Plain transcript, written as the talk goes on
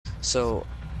So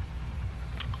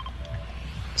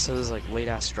there's like late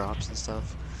ass drops and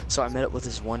stuff. So I met up with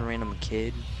this one random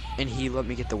kid, and he let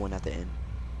me get the win at the end.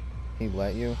 He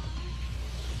let you?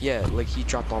 Yeah, like he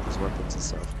dropped all his weapons and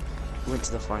stuff. We went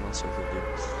to the final circle, dude.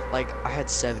 Like I had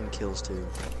 7 kills too.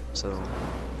 So like,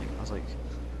 I was like,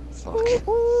 fuck.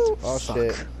 Oh Fuck.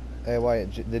 shit. Hey,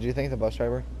 Wyatt, did you think the bus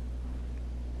driver?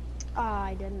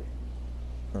 I didn't.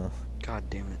 Huh. God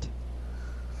damn it.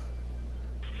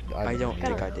 I didn't don't either.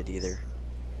 think I did either.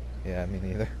 Yeah, me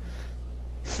neither.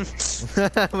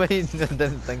 But he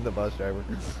didn't think the bus driver.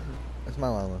 That's my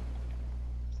llama.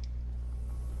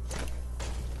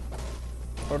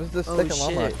 What is this Oh, second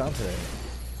llama I shit. found today?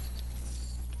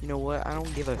 You know what? I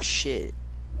don't give a shit.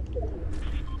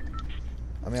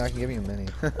 I mean, I can give you a mini.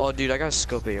 Oh, dude, I got a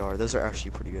scope AR. Those are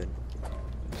actually pretty good.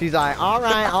 She's like,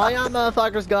 alright, all y'all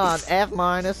motherfuckers gone. F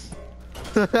minus.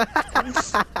 I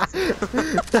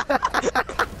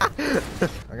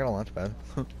got a launch pad.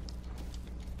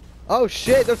 Oh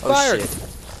shit, there's fire! Oh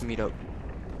shit. Meet up.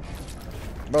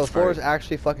 Bro, the floor is Alright.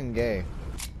 actually fucking gay.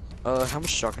 How much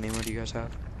shotgun ammo do you guys have?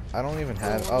 I don't even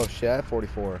have. Oh shit, I have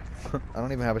 44. I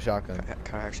don't even have a shotgun.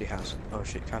 Kai actually has. Oh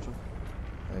shit, catch him.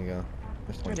 There you go.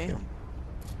 There's Oh, 22.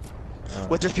 damn.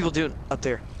 What there's people doing up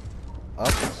there?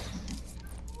 Up?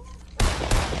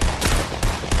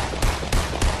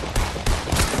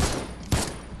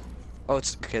 Oh,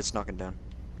 it's okay. It's knocking down.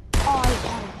 Oh,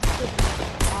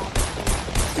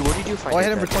 Dude, what do you do if I Oh, I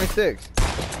hit him that? for 26.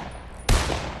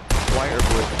 White or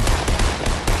blue?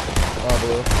 Oh,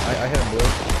 blue. I hit him blue.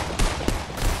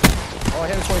 Oh, I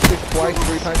hit him 26 twice,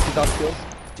 3 times, 2,000 kills.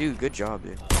 Dude, good job,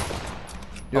 dude. Dude,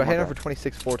 Oh I my hit him God. for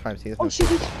 26 4 times. He has Oh no shit,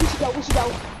 we should go, we should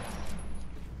go.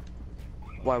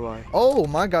 Why? Oh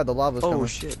my god, the lava's Oh coming.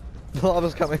 shit. The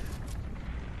lava's coming.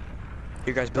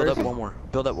 Here, guys, build Where up is he? one more.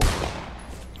 Build up one more.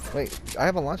 Wait, I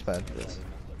have a launch pad. This.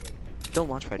 Don't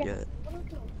launch pad yet.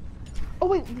 Oh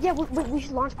wait, yeah, we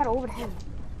should launch pad over to him.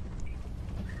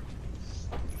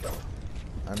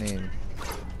 I mean,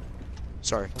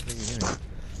 Sorry. what are you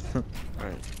doing?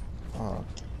 Alright, Oh.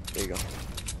 there you go.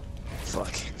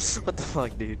 Fuck. What the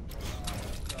fuck, dude?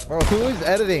 Bro, who is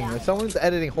editing? Someone's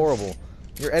editing horrible.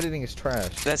 Your editing is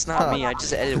trash. That's not me. I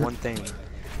just edited one thing.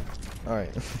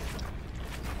 Alright.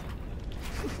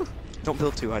 Don't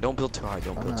build too high. Don't build too high.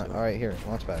 Don't build too high. Alright, here,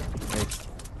 launch pad. Hey,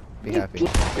 be happy. Here,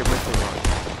 break the rock.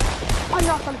 I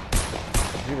knocked him.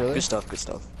 Is he really? Good stuff. Good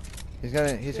stuff. He's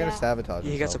gonna Yeah. sabotage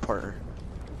Yeah, he got a himself. partner.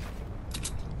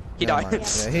 He Never died.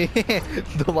 mind. Yeah,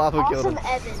 the lava killed Awesome him.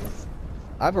 Evans.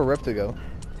 I have a rip to go.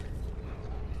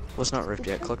 Well, it's not ripped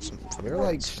yet. Collect some. fucking You're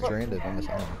like parts. stranded on this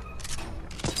island.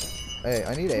 Hey,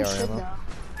 I need We AR should, ammo. though.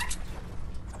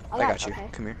 I got you. Okay.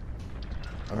 Come here.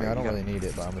 I mean, I Alright, don't you really need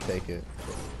it, but I'm gonna take it.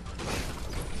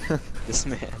 This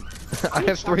man. I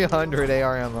have 300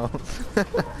 AR ammo.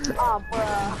 Oh,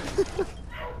 bruh.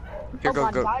 Here, Oh go,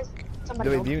 God, go. guys. Somebody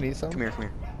Do help. you need some? Come here.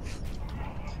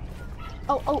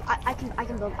 Oh, I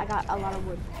can build. I got a lot of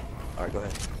wood. All right, go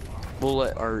ahead. We'll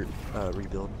let our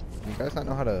rebuild. You guys not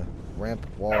know how to ramp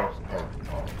walls?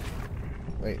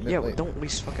 Like, wait, Yeah, wait. don't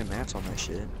waste fucking mats on that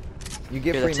shit. You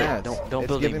get Here, free that's it. mats. Don't It's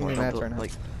build giving anymore. me Don't mats build, right now.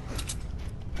 like.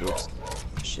 Oops.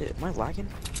 Shit, am I lagging?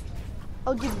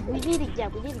 Oh, dude, we need to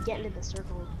get into the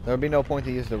circle. There would be no point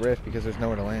to use the rift because there's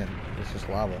nowhere to land. It's just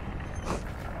lava.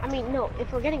 I mean, no,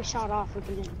 if we're getting shot off, we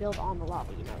can just build on the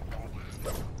lava, you know that,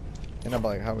 right? And I'm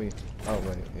like, how we? Oh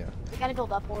wait, yeah. We gotta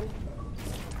build up one.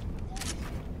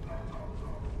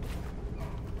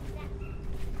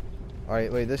 All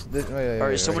right, wait. Wait, All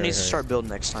right, someone needs to here. start building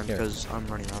next time Here. because I'm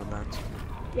running out of mats.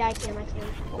 Yeah, I can.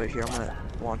 Wait, here, I'm gonna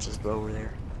launch this bow over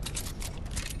there.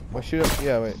 Well, shoot up.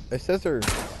 Yeah, wait. It says they're.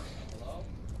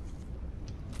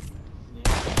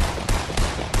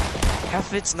 Half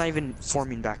of it's not even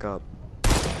forming back up.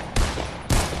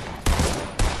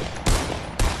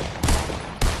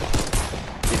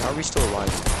 Dude, how are we still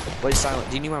alive? Wait, Silent,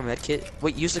 do you need my med kit?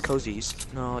 Wait, use the cozies.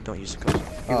 No, don't use the cozy.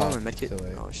 You Oh, want my med kit? too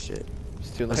late. Oh shit.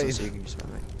 It's too Listen, late. so you can use my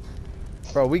med.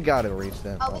 Bro, we gotta reach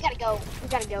them. Oh, we gotta go. We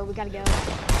gotta go. We gotta go.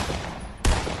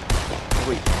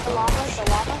 Wait. The lava. The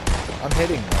lava. I'm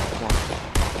hitting them. Come on.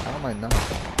 How am I not?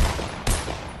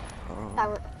 Oh. That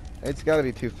were It's gotta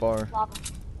be too far. lava.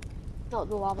 No,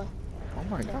 the lava. Oh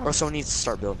my Or god. someone needs to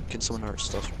start building. Can someone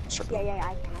start Yeah, building? yeah,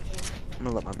 I can. I'm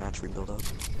gonna let my match rebuild up.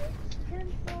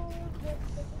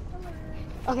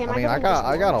 Okay, I mean, I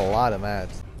got a lot of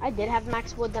mats. I did have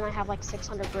max wood, then I have like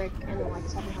 600 brick and then like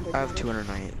 700. I have wood.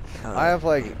 298. I have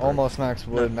like 8 brick. almost max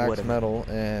wood, No, max whatever. metal,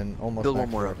 and almost Build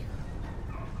max one more up. brick.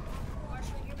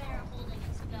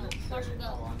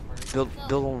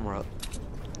 Build one more up.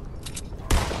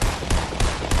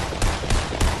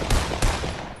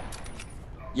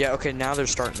 Yeah, okay, now they're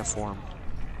starting to form.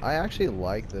 I actually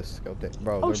like this scope.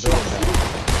 Bro, Oh they're shit! building down.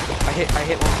 I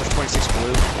hit one for 26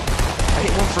 blue. I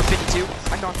hit one for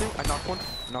 52. I knocked him. I knocked one.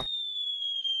 Knocked.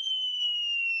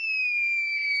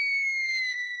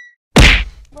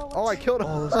 Bro, Oh, I killed him.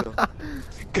 Oh, let's go.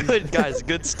 Good guys,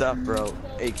 good stuff, bro.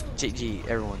 Hey, GG,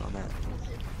 everyone on that.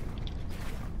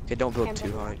 Okay, don't build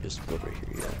too high. Just build right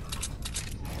here. Yeah.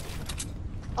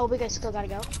 Oh, we guys still gotta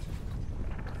go.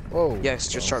 Whoa. Yes,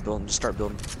 just bro. start building. Just start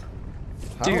building.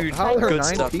 How, Dude, how are there good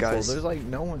 9 stuff, people? guys. There's like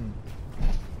no one.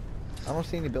 I don't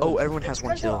see any buildings. Oh, everyone has one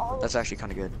Because they're kill. all- That's actually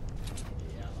kind of good.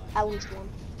 At least one.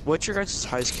 What's your guys'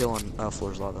 highest kill on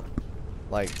Floor's Lava?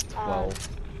 Like 12.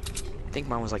 I think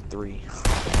mine was like 3.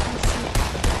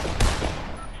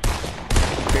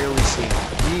 Barely see him.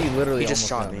 He literally He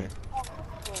just almost shot got me.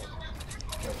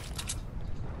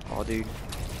 Oh, dude.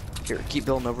 Here, keep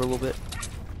building over a little bit.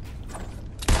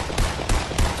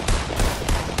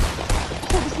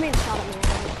 Oh, this man shot at me. I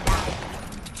almost died.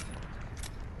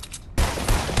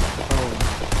 Oh,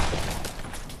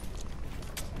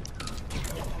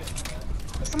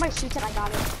 If somebody shoots it, I got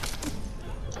it.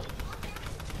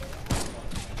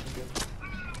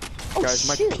 Oh guys,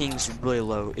 my shoot! ping's really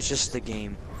low. It's just the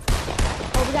game.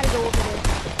 Oh, we gotta go over there.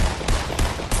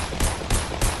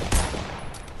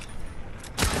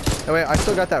 Oh wait, I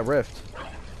still got that rift.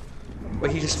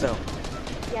 Wait, he just fell.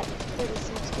 Yeah,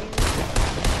 36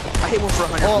 damage. I hit one for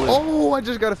 100 blue. Oh, I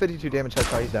just got a 52 damage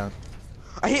headshot. He's down.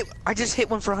 I just hit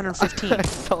one for 115. I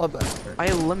saw that. I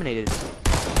eliminated.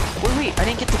 Wait, I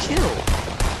didn't get the kill.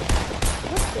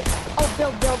 What's this? Oh,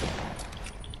 build.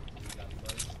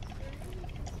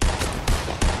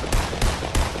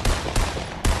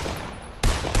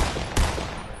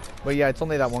 But yeah, it's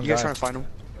only that one You guy. guys trying to find him?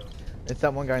 It's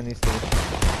that one guy in these two.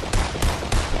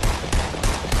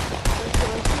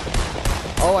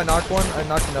 Oh, I knocked one. I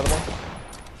knocked another one.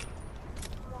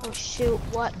 Oh shoot,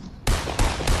 what?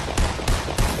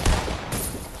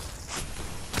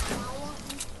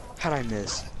 How'd I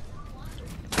miss?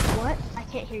 What? I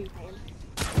can't hear you, man.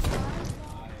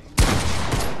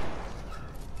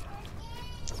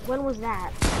 When was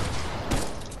that?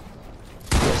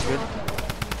 That's good.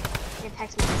 Yeah,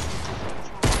 text me.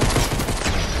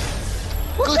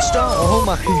 Good stuff. Oh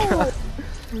my god.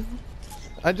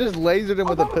 I just lasered him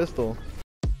with a pistol.